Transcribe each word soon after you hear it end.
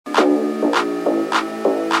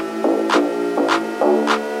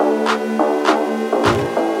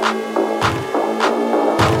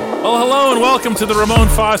welcome to the Ramon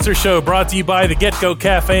Foster Show, brought to you by the Get-Go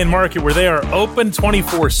Cafe and Market, where they are open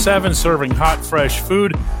 24/7, serving hot, fresh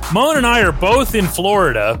food. Moan and I are both in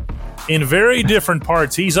Florida in very different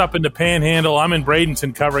parts. He's up in the Panhandle. I'm in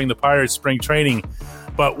Bradenton covering the Pirates spring training.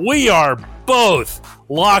 But we are both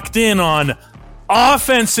locked in on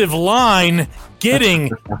offensive line getting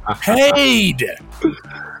paid.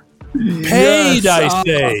 Paid, yes, I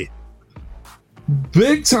say.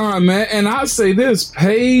 Big time, man. And I say this,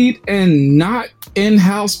 paid and not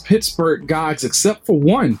in-house Pittsburgh guys, except for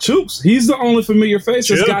one, Chooks. He's the only familiar face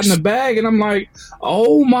that's gotten the bag. And I'm like,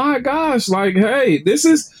 oh my gosh, like, hey, this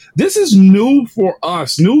is new for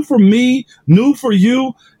us, new for me, new for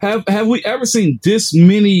you. Have we ever seen this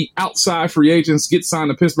many outside free agents get signed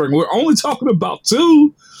to Pittsburgh? We're only talking about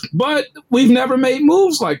two, but we've never made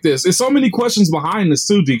moves like this. There's so many questions behind this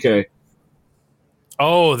too, DK.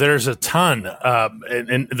 Oh, there's a ton.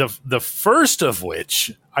 And the first of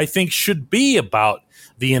which I think should be about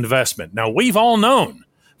the investment. Now, we've all known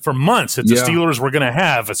for months that the Steelers were going to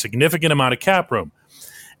have a significant amount of cap room.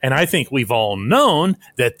 And I think we've all known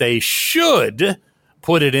that they should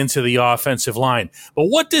put it into the offensive line. But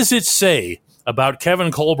what does it say about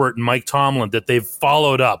Kevin Colbert and Mike Tomlin that they've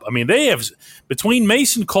followed up? I mean, they have, between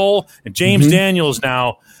Mason Cole and James Daniels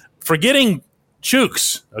now, forgetting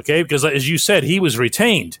Chooks, okay, because as you said, he was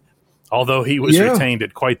retained, although he was retained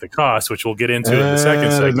at quite the cost, which we'll get into in the second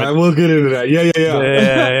segment. We'll get into that.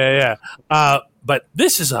 Yeah. But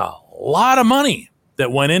this is a lot of money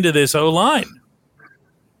that went into this O-line.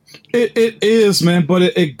 It is, man, but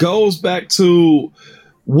it goes back to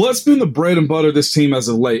what's been the bread and butter of this team as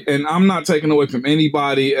of late. And I'm not taking away from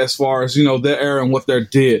anybody as far as, their era and what they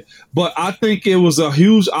did. But I think it was a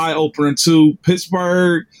huge eye-opener to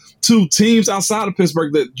Pittsburgh, to teams outside of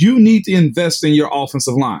Pittsburgh, that you need to invest in your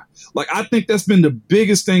offensive line. Like, I think that's been the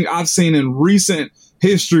biggest thing I've seen in recent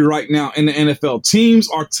history right now in the NFL. Teams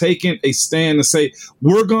are taking a stand to say,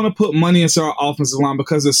 we're going to put money into our offensive line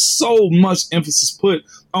because there's so much emphasis put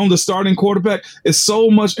on the starting quarterback. It's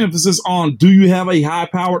so much emphasis on, do you have a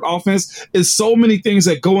high-powered offense? It's so many things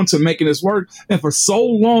that go into making this work. And for so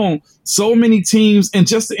long, so many teams and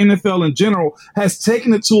just the NFL in general has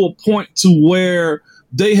taken it to a point to where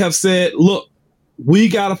they have said, look, we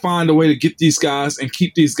got to find a way to get these guys and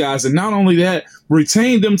keep these guys. And not only that,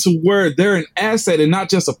 retain them to where they're an asset and not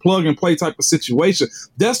just a plug and play type of situation.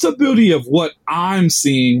 That's the beauty of what I'm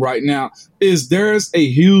seeing right now, is there's a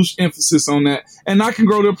huge emphasis on that. And I can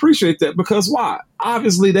grow to appreciate that because why?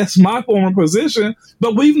 Obviously, that's my former position,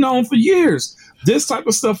 but we've known for years this type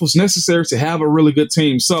of stuff was necessary to have a really good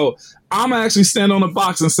team. So I'm actually stand on the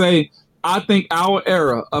box and say, I think our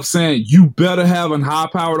era of saying you better have a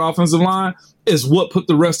high-powered offensive line is what put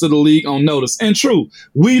the rest of the league on notice. And true,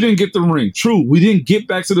 we didn't get the ring. True, we didn't get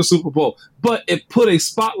back to the Super Bowl. But it put a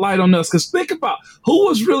spotlight on us. Because think about who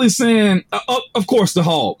was really saying, of course, the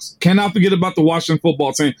Hogs. Cannot forget about the Washington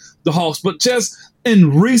football team, the Hogs. But just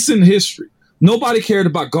in recent history, nobody cared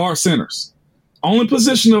about guard centers. Only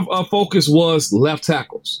position of focus was left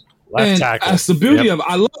tackles. That's the beauty of it.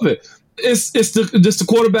 I love it. It's just the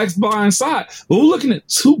quarterbacks by inside. But we're looking at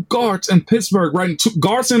two guards in Pittsburgh, right? Two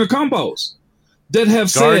guard center combos that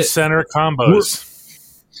have guard center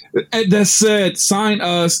combos that said, sign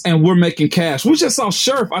us and we're making cash. We just saw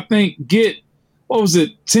Sheriff, I think, get,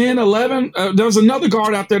 10, 11? There was another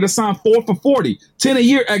guard out there that signed 4 for $40, 10 a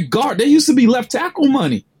year at guard. They used to be left tackle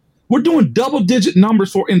money. We're doing double-digit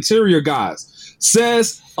numbers for interior guys.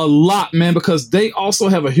 Says a lot, man, because they also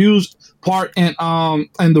have a huge part in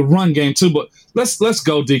the run game too. But let's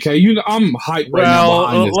go, DK. I'm hyped right now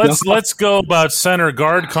behind this. Let's go about center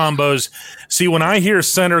guard combos. See, when I hear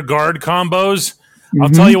center guard combos, I'll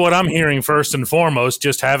tell you what I'm hearing first and foremost,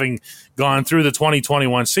 just having gone through the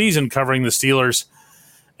 2021 season covering the Steelers,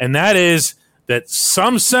 and that is that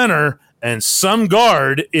some center and some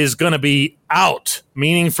guard is going to be out,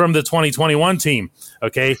 meaning from the 2021 team.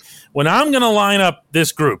 Okay, when I'm going to line up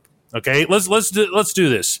this group, okay, let's do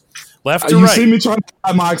this. Left to right. You see me trying to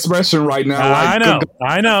find my expression right now. I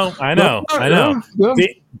know. Yeah.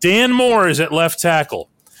 Dan Moore is at left tackle.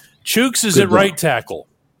 Chooks is at right tackle.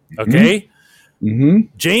 Okay.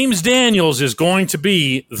 James Daniels is going to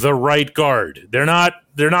be the right guard. They're not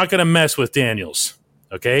going to mess with Daniels.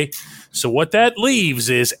 Okay. So what that leaves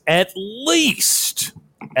is at least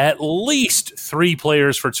 3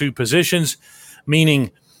 players for 2 positions, meaning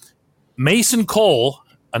Mason Cole,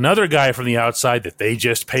 another guy from the outside that they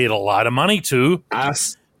just paid a lot of money to,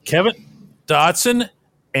 Kevin Dotson,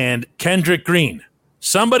 and Kendrick Green.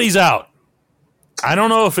 Somebody's out. I don't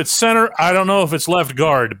know if it's center. I don't know if it's left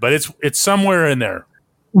guard, but it's somewhere in there.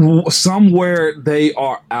 Somewhere they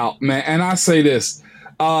are out, man. And I say this.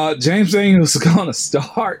 James Daniels is going to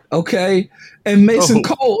start, okay? And Mason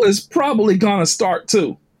Cole is probably going to start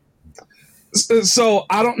too. So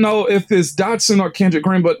I don't know if it's Dotson or Kendrick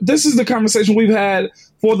Green, but this is the conversation we've had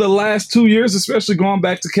for the last 2 years, especially going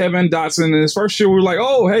back to Kevin Dotson. In his first year, we were like,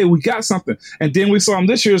 oh, hey, we got something. And then we saw him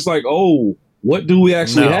this year. It's like, oh, what do we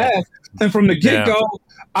actually have? And from the get-go,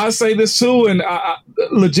 I say this too, and I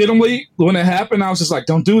legitimately, when it happened, I was just like,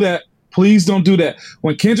 don't do that. Please don't do that.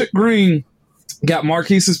 When Kendrick Green got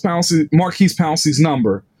Marquise Pouncey's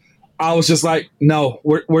number, I was just like, no,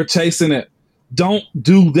 we're chasing it. Don't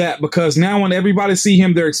do that, because now when everybody see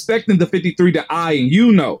him, they're expecting the 53 to eye,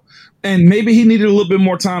 and and maybe he needed a little bit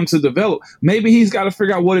more time to develop. Maybe he's got to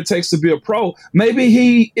figure out what it takes to be a pro. Maybe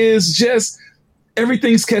he is just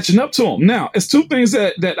everything's catching up to him. Now, it's two things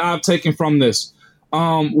that I've taken from this.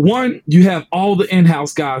 One, you have all the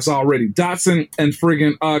in-house guys already, Dotson and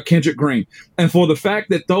friggin' Kendrick Green, and for the fact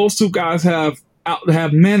that those two guys have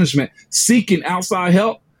management seeking outside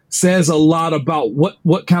help says a lot about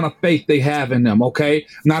what kind of faith they have in them, okay?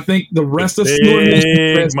 And I think the rest of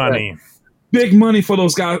big money for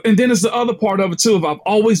those guys. And then it's the other part of it, too. I've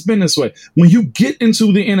always been this way. When you get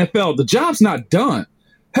into the NFL, the job's not done.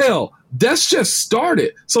 Hell, that's just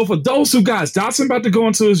started. So for those two guys, Dotson about to go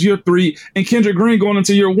into his year 3 and Kendrick Green going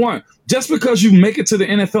into year 1. Just because you make it to the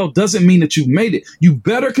NFL doesn't mean that you made it. You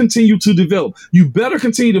better continue to develop. You better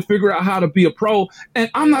continue to figure out how to be a pro.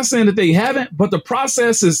 And I'm not saying that they haven't, but the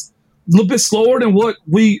process is a little bit slower than what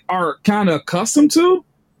we are kind of accustomed to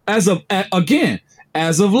as of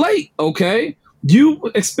late, okay?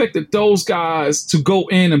 You expected those guys to go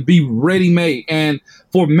in and be ready-made. And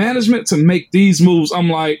for management to make these moves, I'm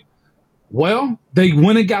like, well, they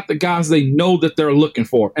went and got the guys they know that they're looking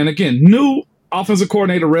for. And again, new offensive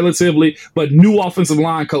coordinator relatively, but new offensive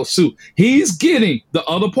line coach too. He's getting the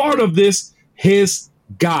other part of this, his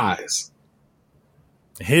guys.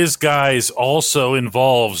 His guys also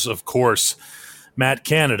involves, of course, Matt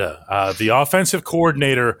Canada. The offensive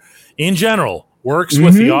coordinator in general works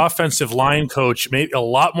with the offensive line coach maybe a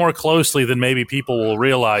lot more closely than maybe people will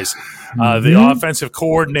realize. The offensive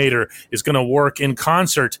coordinator is going to work in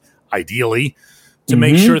concert, ideally, to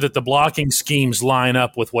make sure that the blocking schemes line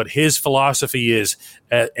up with what his philosophy is,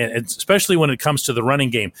 and especially when it comes to the running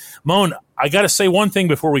game. Moan, I got to say one thing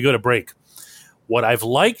before we go to break. What I've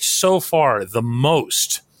liked so far the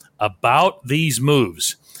most about these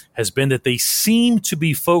moves has been that they seem to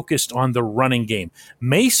be focused on the running game.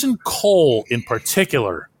 Mason Cole in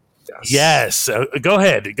particular. Yes. Go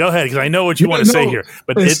ahead, because I know what you want to say here.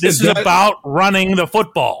 But this is about running the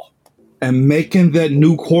football. And making that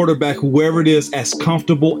new quarterback, whoever it is, as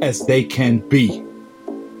comfortable as they can be.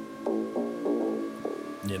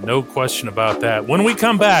 Yeah, no question about that. When we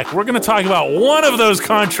come back, we're going to talk about one of those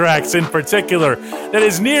contracts in particular that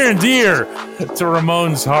is near and dear to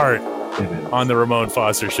Ramon's heart on the Ramon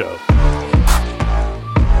Foster Show.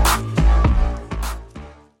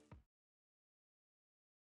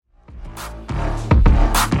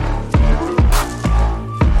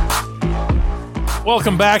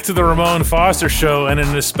 Welcome back to the Ramon Foster Show, and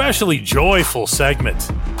an especially joyful segment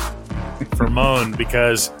for Ramon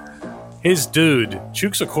because his dude,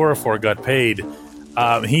 Chuks Okorafor, got paid.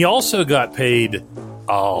 He also got paid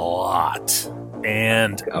a lot.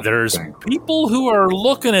 And there's people who are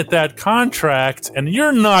looking at that contract, and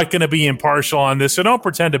you're not going to be impartial on this, so don't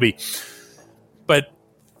pretend to be. But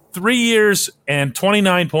 3 years and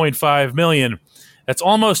 $29.5 million, that's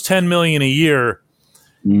almost $10 million a year.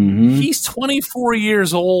 He's 24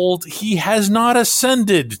 years old. He has not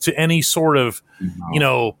ascended to any sort of,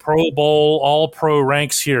 Pro Bowl, all-pro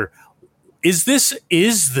ranks here. Is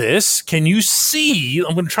this, can you see,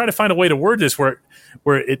 I'm going to try to find a way to word this where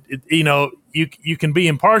it you can be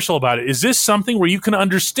impartial about it. Is this something where you can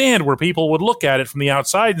understand where people would look at it from the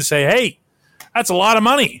outside and say, hey, that's a lot of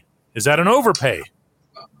money. Is that an overpay?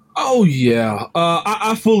 Oh, yeah.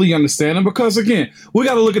 I fully understand it because, again, we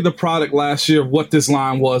got to look at the product last year of what this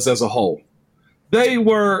line was as a whole. They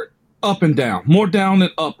were up and down, more down than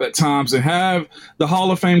up at times, and have the Hall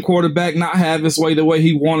of Fame quarterback not have his way the way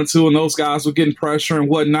he wanted to, and those guys were getting pressure and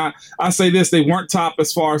whatnot. I say this, they weren't top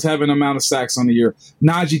as far as having amount of sacks on the year.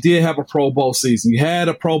 Najee did have a Pro Bowl season. You had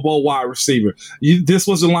a Pro Bowl wide receiver. This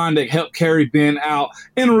was a line that helped carry Ben out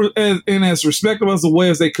in as respectable as the way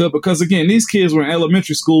as they could, because, again, these kids were in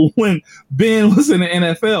elementary school when Ben was in the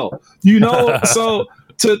NFL. So...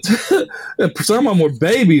 some of them were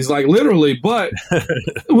babies, like literally. But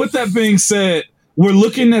with that being said, we're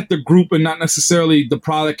looking at the group and not necessarily the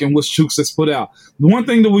product in which Chuks has put out. The one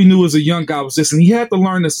thing that we knew as a young guy was this, and he had to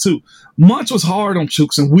learn this too. Much was hard on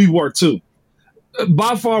Chuks, and we were too.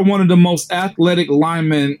 by far one of the most athletic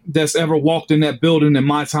linemen that's ever walked in that building in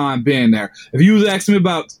my time being there. If you was asking me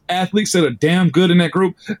about athletes that are damn good in that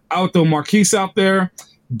group, I would throw Marquise out there.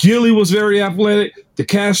 Gilly was very athletic.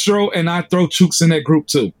 DeCastro, and I throw Chooks in that group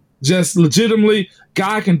too. Just legitimately,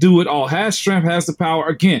 guy can do it all. Has strength, has the power.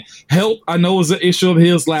 Again, health, I know, was an issue of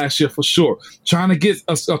his last year for sure. Trying to get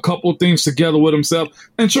a couple of things together with himself.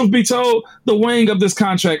 And truth be told, the weighing of this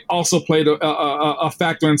contract also played a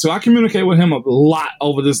factor into it. I communicate with him a lot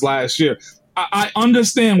over this last year. I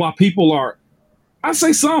understand why people are, I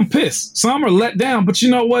say some pissed. Some are let down. But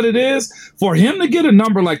you know what it is? For him to get a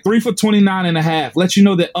number like 3 for 29.5, let you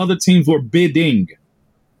know that other teams were bidding.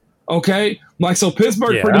 Okay? Like, so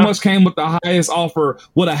Pittsburgh pretty much came with the highest offer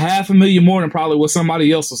with $500,000 more than probably what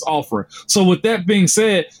somebody else was offering. So with that being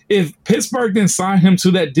said, if Pittsburgh didn't sign him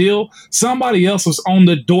to that deal, somebody else was on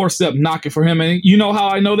the doorstep knocking for him. And you know how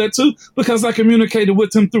I know that too? Because I communicated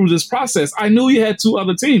with him through this process. I knew he had 2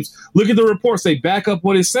 other teams. Look at the reports. They back up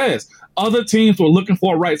what it says. Other teams were looking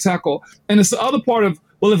for a right tackle. And it's the other part of,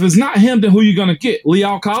 well, if it's not him, then who are you going to get?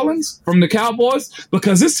 La'el Collins from the Cowboys?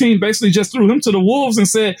 Because this team basically just threw him to the Wolves and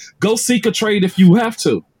said, go seek a trade if you have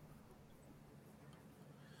to.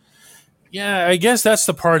 Yeah, I guess that's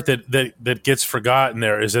the part that gets forgotten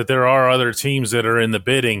there, is that there are other teams that are in the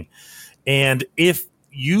bidding. And if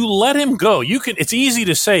you let him go, you can. It's easy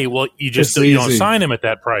to say, well, you don't sign him at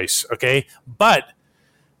that price, okay? But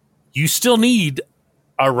you still need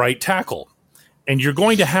a right tackle. And you're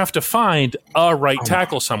going to have to find a right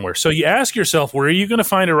tackle somewhere. So you ask yourself, where are you going to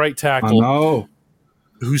find a right tackle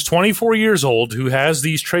who's 24 years old, who has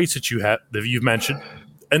these traits that you've mentioned,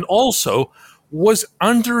 and also was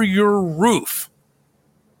under your roof?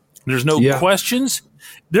 There's no questions.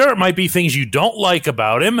 There might be things you don't like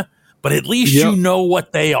about him, but at least you know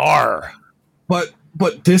what they are. But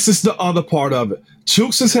this is the other part of it.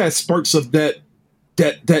 Chooks has had spurts of that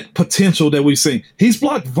potential that we've seen. He's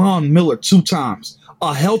blocked Von Miller 2 times.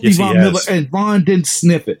 A healthy Von Miller, and Von didn't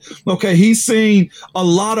sniff it. Okay, he's seen a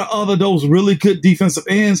lot of those really good defensive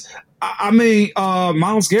ends. I mean,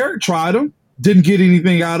 Myles Garrett tried him, didn't get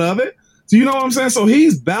anything out of it. So you know what I'm saying? So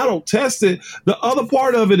he's battle tested. The other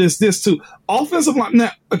part of it is this too. Offensive line.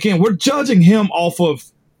 Now, again, we're judging him off of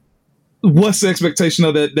what's the expectation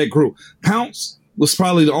of that group. Pounce was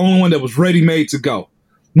probably the only one that was ready-made to go.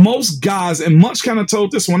 Most guys, and Munch kind of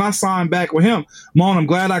told this when I signed back with him, Mon, I'm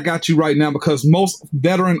glad I got you right now, because most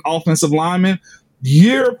veteran offensive linemen,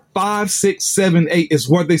 year 5, 6, 7, 8 is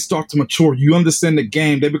where they start to mature. You understand the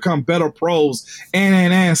game. They become better pros.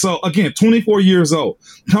 And so, again, 24 years old,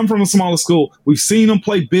 come from a smaller school. We've seen him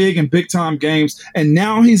play big in big-time games, and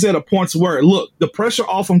now he's at a point where, look, the pressure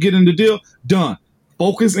off him getting the deal, done.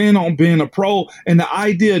 Focus in on being a pro, and the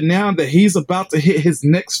idea now that he's about to hit his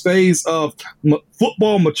next phase of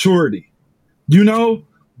football maturity. You know,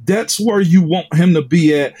 that's where you want him to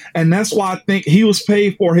be at, and that's why I think he was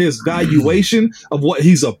paid for his valuation of what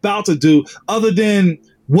he's about to do, other than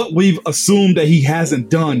what we've assumed that he hasn't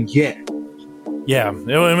done yet. Yeah,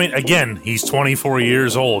 I mean, again, he's 24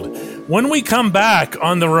 years old. When we come back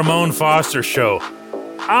on the Ramon Foster Show,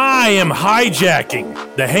 I am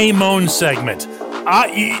hijacking the Hey Moan segment.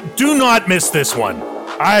 Do not miss this one.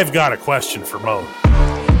 I've got a question for Mo.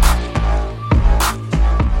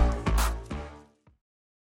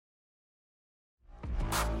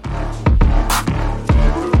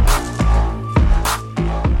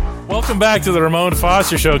 Welcome back to the Ramon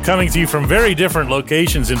Foster Show, coming to you from very different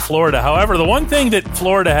locations in Florida. However, the one thing that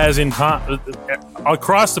Florida has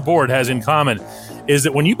across the board has in common is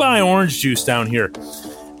that when you buy orange juice down here,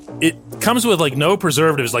 it comes with like no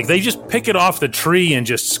preservatives. Like they just pick it off the tree and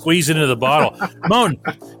just squeeze it into the bottle. Moan,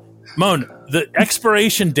 the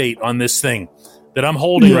expiration date on this thing that I'm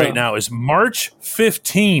holding right now is March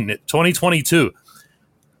 15, 2022.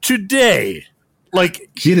 Today,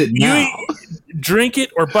 like, get it now. You drink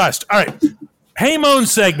it or bust. All right. Hey Moan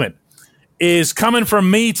segment is coming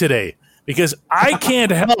from me today because I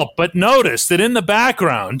can't help but notice that in the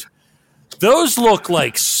background, those look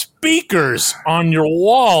like speakers on your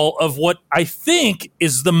wall of what I think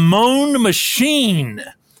is the Moan machine.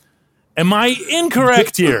 Am I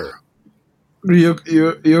incorrect here?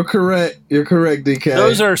 You're correct. You're correct, DK.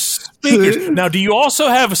 Those are speakers. Now, do you also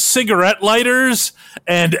have cigarette lighters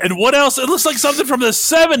and what else? It looks like something from the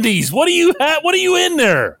 70s. What do you have? What are you in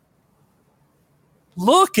there?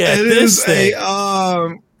 Look at this thing.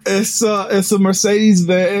 It's a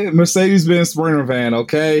Mercedes-Benz Sprinter van,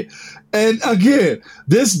 okay? And again,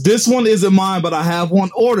 this one isn't mine, but I have one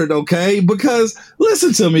ordered, okay? Because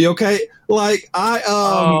listen to me, okay? Like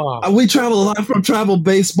we travel a lot from travel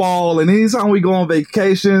baseball, and anytime we go on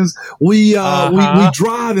vacations, we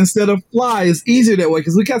drive instead of fly. It's easier that way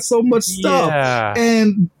because we got so much stuff,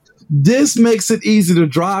 and this makes it easy to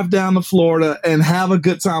drive down to Florida and have a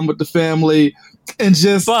good time with the family. And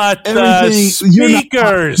just everything.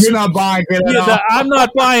 Speakers. You're not buying it at all. I'm not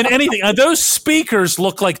buying anything. Those speakers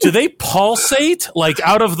look like, do they pulsate like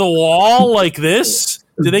out of the wall like this?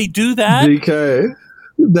 Do they do that? DK.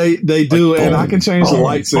 They do, like, and I can change the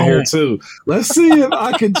lights in here too. Let's see if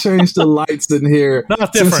I can change the lights in here.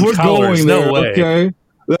 Not different since we're colors, going there, no way. Okay.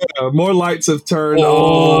 Yeah, more lights have turned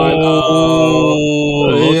on. Oh,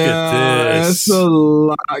 look at this. It's a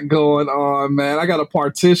lot going on, man. I got a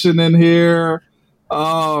partition in here.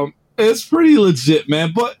 It's pretty legit,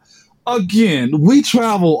 man. But again, we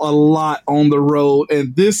travel a lot on the road,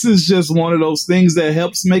 and this is just one of those things that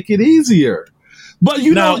helps make it easier. But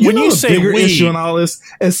when you say bigger issue in all this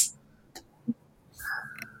is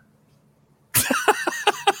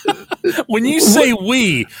when you say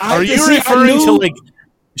we, are you referring to like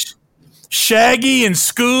Shaggy and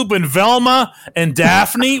Scoob and Velma and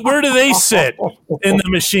Daphne? Where do they sit in the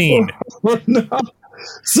machine? No.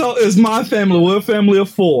 So it's my family. We're a family of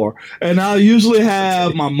 4. And I usually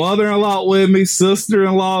have my mother-in-law with me,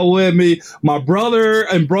 sister-in-law with me, my brother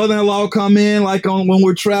and brother-in-law come in like when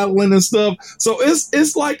we're traveling and stuff. So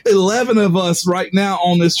it's like 11 of us right now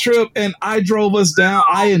on this trip. And I drove us down.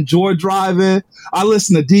 I enjoy driving. I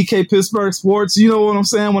listen to DK Pittsburgh Sports. You know what I'm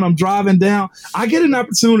saying? When I'm driving down, I get an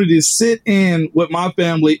opportunity to sit in with my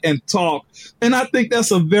family and talk. And I think that's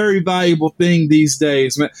a very valuable thing these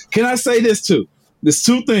days, man. Can I say this too? There's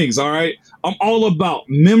 2 things, all right? I'm all about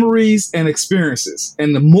memories and experiences.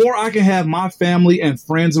 And the more I can have my family and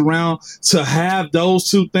friends around to have those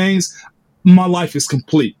 2 things, my life is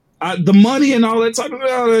complete. The money and all that type of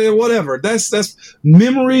whatever. That's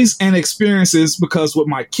memories and experiences, because with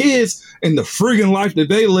my kids and the friggin' life that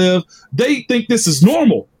they live, they think this is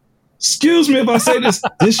normal. Excuse me if I say this.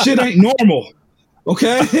 This shit ain't normal.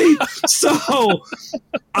 Okay, so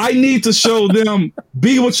I need to show them,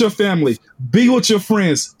 be with your family, be with your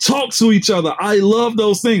friends, talk to each other. I love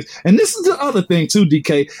those things. And this is the other thing too,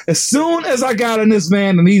 DK. As soon as I got in this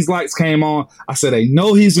van and these lights came on, I said, I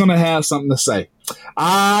know he's going to have something to say.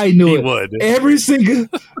 I knew it would. Every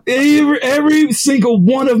single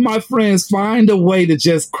one of my friends find a way to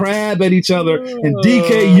just crab at each other. And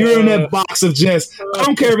DK, you're in that box of just, I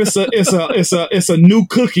don't care if it's a new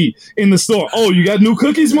cookie in the store. Oh, you got new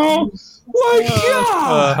cookies, Mom? Like,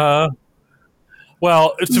 yeah.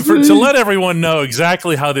 Well, to let everyone know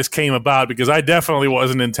exactly how this came about, because I definitely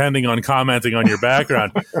wasn't intending on commenting on your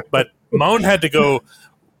background, but Moan had to go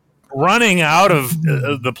running out of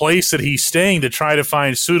the place that he's staying to try to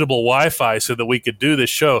find suitable Wi-Fi so that we could do this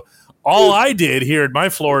show. All I did here at my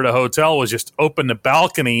Florida hotel was just open the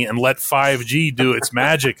balcony and let 5G do its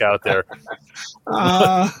magic out there.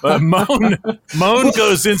 But Moan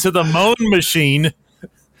goes into the Moan machine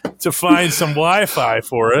to find some Wi-Fi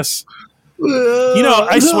for us.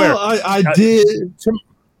 I swear. I did.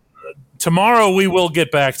 Tomorrow we will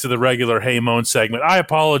get back to the regular Hey Moan segment. I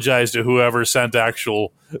apologize to whoever sent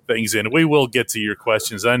actual things in. We will get to your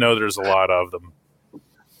questions. I know there's a lot of them.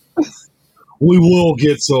 We will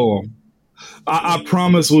get to them. I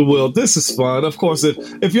promise we will. This is fun. Of course,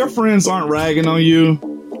 if your friends aren't ragging on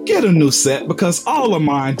you, get a new set, because all of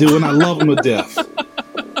mine do, and I love them to death.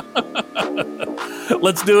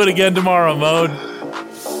 Let's do it again tomorrow, Moan.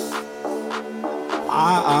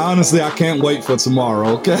 I honestly, I can't wait for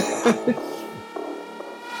tomorrow, okay?